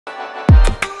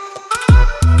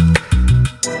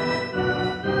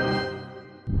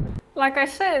Like I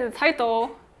said in the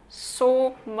title,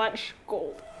 so much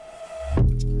gold.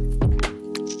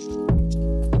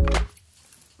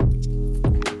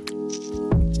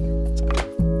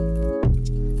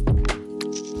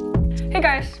 Hey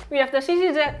guys, we have the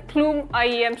CCZ Plume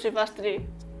IEMs with us today.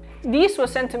 These were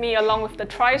sent to me along with the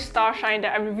Tri-Star Shine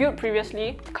that I reviewed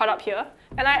previously, cut up here,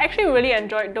 and I actually really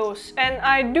enjoyed those, and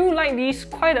I do like these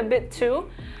quite a bit too.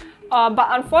 But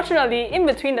unfortunately, in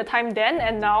between the time then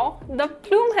and now, the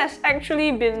Plume has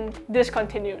actually been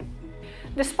discontinued.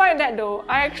 Despite that though,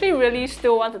 I actually really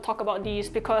still want to talk about these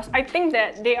because I think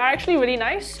that they are actually really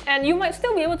nice and you might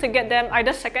still be able to get them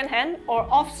either second-hand or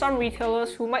off some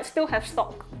retailers who might still have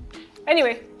stock.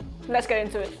 Anyway, let's get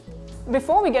into it.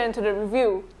 Before we get into the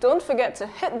review, don't forget to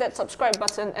hit that subscribe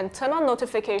button and turn on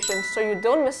notifications so you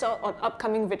don't miss out on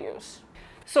upcoming videos.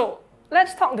 So,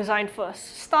 let's talk design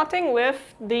first, starting with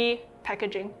the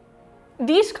packaging.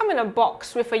 These come in a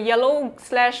box with a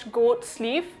yellow/gold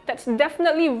sleeve that's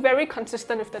definitely very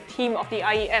consistent with the theme of the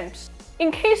IEMs.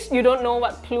 In case you don't know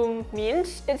what plume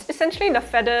means, it's essentially the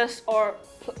feathers or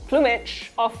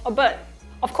plumage of a bird.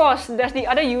 Of course, there's the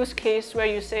other use case where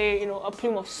you say, a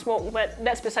plume of smoke, but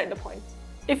that's beside the point.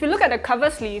 If you look at the cover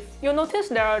sleeve, you'll notice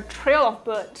there are a trail of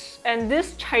birds and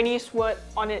this Chinese word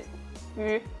on it,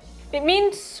 yu. It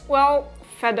means, well,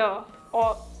 feather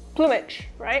or plumage,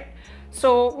 right?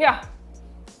 So yeah,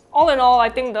 all in all, I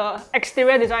think the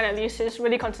exterior design at least is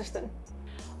really consistent.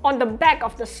 On the back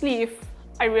of the sleeve,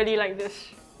 I really like this.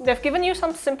 They've given you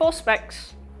some simple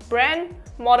specs, brand,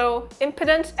 model,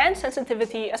 impedance and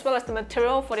sensitivity, as well as the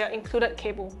material for their included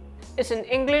cable. It's in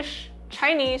English,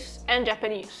 Chinese and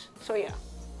Japanese, so yeah.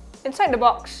 Inside the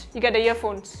box, you get the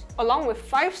earphones, along with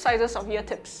 5 sizes of ear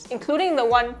tips, including the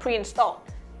one pre-installed.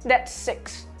 That's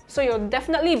 6, so you'll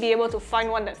definitely be able to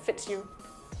find one that fits you.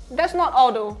 That's not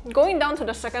all though. Going down to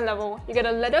the second level, you get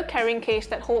a leather carrying case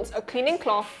that holds a cleaning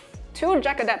cloth, 2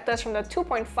 jack adapters from the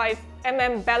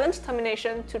 2.5mm balance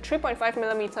termination to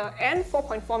 3.5mm and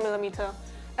 4.4mm,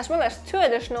 as well as 2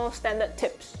 additional standard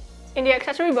tips. In the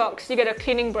accessory box, you get a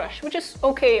cleaning brush, which is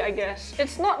okay I guess.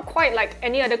 It's not quite like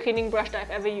any other cleaning brush that I've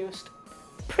ever used.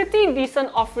 Pretty decent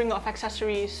offering of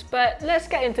accessories, but let's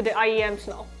get into the IEMs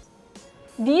now.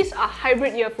 These are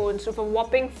hybrid earphones with a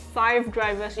whopping 5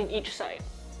 drivers in each side.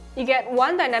 You get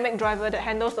 1 dynamic driver that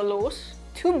handles the lows,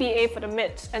 2 BA for the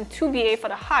mids, and 2 BA for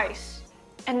the highs.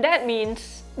 And that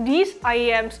means these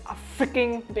IEMs are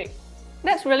freaking big.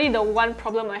 That's really the one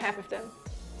problem I have with them.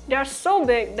 They are so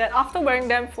big that after wearing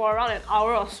them for around an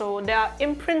hour or so, there are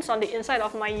imprints on the inside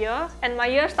of my ear and my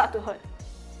ears start to hurt.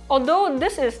 Although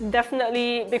this is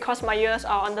definitely because my ears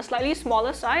are on the slightly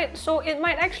smaller side, so it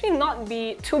might actually not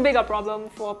be too big a problem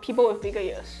for people with bigger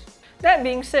ears. That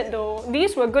being said though,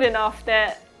 these were good enough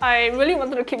that I really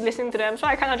wanted to keep listening to them, so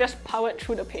I kind of just powered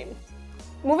through the pain.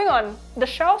 Moving on, the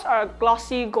shells are a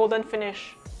glossy golden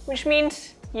finish, which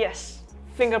means, yes,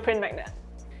 fingerprint magnet.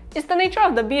 It's the nature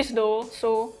of the beast though,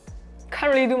 so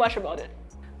can't really do much about it.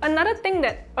 Another thing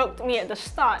that irked me at the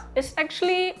start is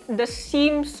actually the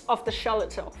seams of the shell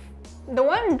itself. The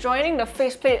one joining the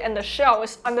faceplate and the shell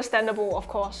is understandable, of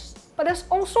course, but there's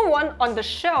also one on the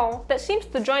shell that seems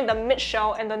to join the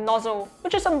mid-shell and the nozzle,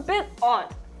 which is a bit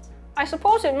odd. I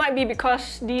suppose it might be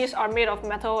because these are made of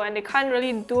metal and they can't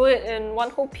really do it in one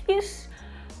whole piece.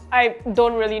 I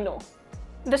don't really know.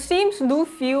 The seams do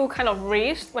feel kind of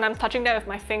raised when I'm touching them with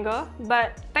my finger,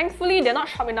 but thankfully they're not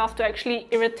sharp enough to actually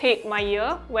irritate my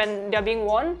ear when they're being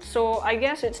worn, so I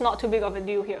guess it's not too big of a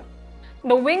deal here.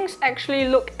 The wings actually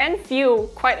look and feel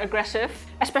quite aggressive,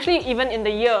 especially even in the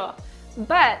ear.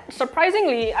 But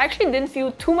surprisingly, I actually didn't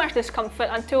feel too much discomfort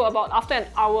until about after an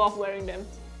hour of wearing them.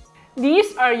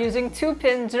 These are using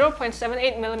 2-pin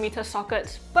 0.78mm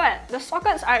sockets, but the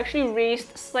sockets are actually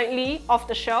raised slightly off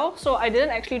the shell, so I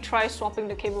didn't actually try swapping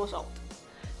the cables out.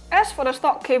 As for the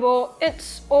stock cable,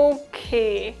 it's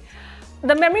okay.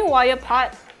 The memory wire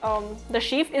part, the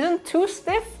sheath, isn't too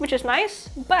stiff, which is nice,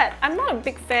 but I'm not a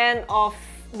big fan of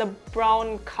the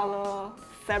brown color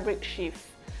fabric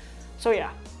sheath. So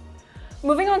yeah.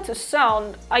 Moving on to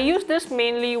sound, I use this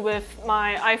mainly with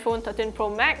my iPhone 13 Pro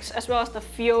Max as well as the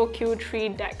FIO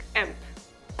Q3 DAC amp.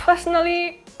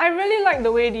 Personally, I really like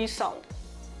the way these sound.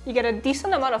 You get a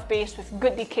decent amount of bass with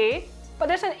good decay, but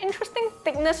there's an interesting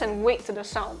thickness and weight to the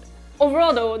sound.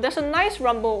 Overall though, there's a nice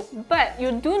rumble, but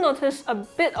you do notice a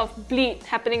bit of bleed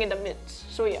happening in the mids,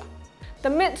 so yeah. The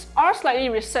mids are slightly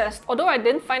recessed, although I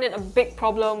didn't find it a big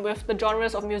problem with the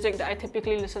genres of music that I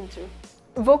typically listen to.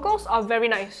 Vocals are very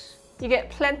nice. You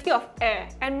get plenty of air,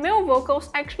 and male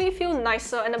vocals actually feel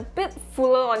nicer and a bit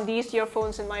fuller on these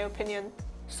earphones in my opinion.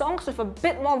 Songs with a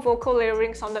bit more vocal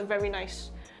layering sounded very nice.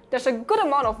 There's a good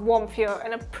amount of warmth here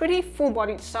and a pretty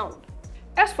full-bodied sound.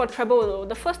 As for treble though,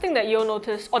 the first thing that you'll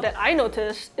notice, or that I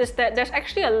noticed, is that there's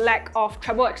actually a lack of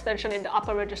treble extension in the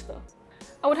upper register.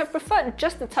 I would have preferred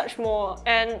just a touch more,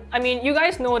 and I mean, you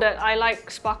guys know that I like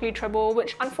sparkly treble,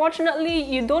 which unfortunately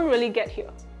you don't really get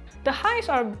here. The highs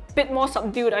are a bit more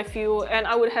subdued, I feel, and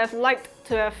I would have liked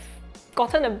to have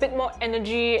gotten a bit more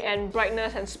energy and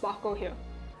brightness and sparkle here.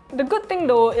 The good thing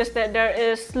though is that there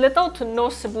is little to no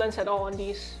sibilance at all on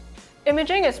these.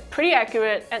 Imaging is pretty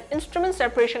accurate and instrument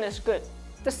separation is good.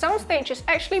 The soundstage is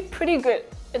actually pretty good.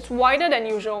 It's wider than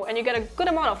usual and you get a good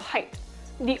amount of height.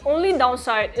 The only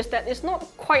downside is that it's not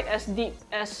quite as deep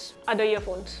as other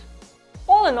earphones.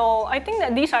 All in all, I think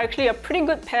that these are actually a pretty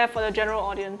good pair for the general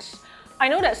audience. I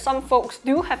know that some folks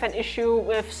do have an issue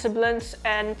with sibilance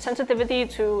and sensitivity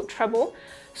to treble,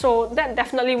 so that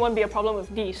definitely won't be a problem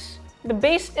with these. The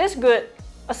bass is good,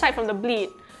 aside from the bleed,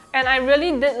 and I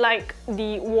really did like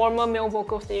the warmer male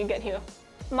vocals that you get here.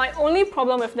 My only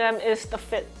problem with them is the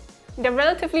fit. They're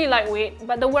relatively lightweight,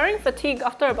 but the wearing fatigue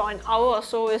after about an hour or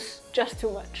so is just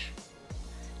too much.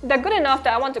 They're good enough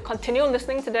that I want to continue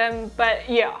listening to them, but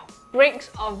yeah,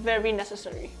 breaks are very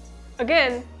necessary.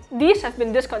 Again, these have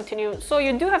been discontinued, so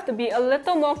you do have to be a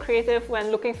little more creative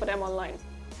when looking for them online.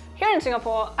 Here in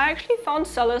Singapore, I actually found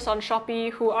sellers on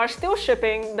Shopee who are still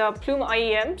shipping the Plume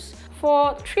IEMs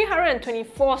for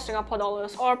 324 Singapore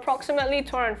dollars or approximately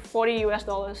 240 US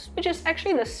dollars, which is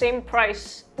actually the same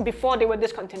price before they were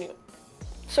discontinued.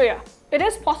 So yeah, it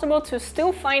is possible to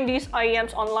still find these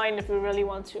IEMs online if you really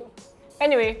want to.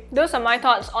 Anyway, those are my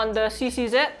thoughts on the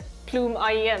CCZ Plume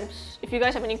IEMs. If you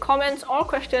guys have any comments or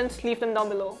questions, leave them down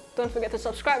below. Don't forget to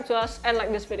subscribe to us and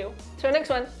like this video. Till the next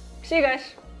one, see you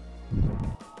guys!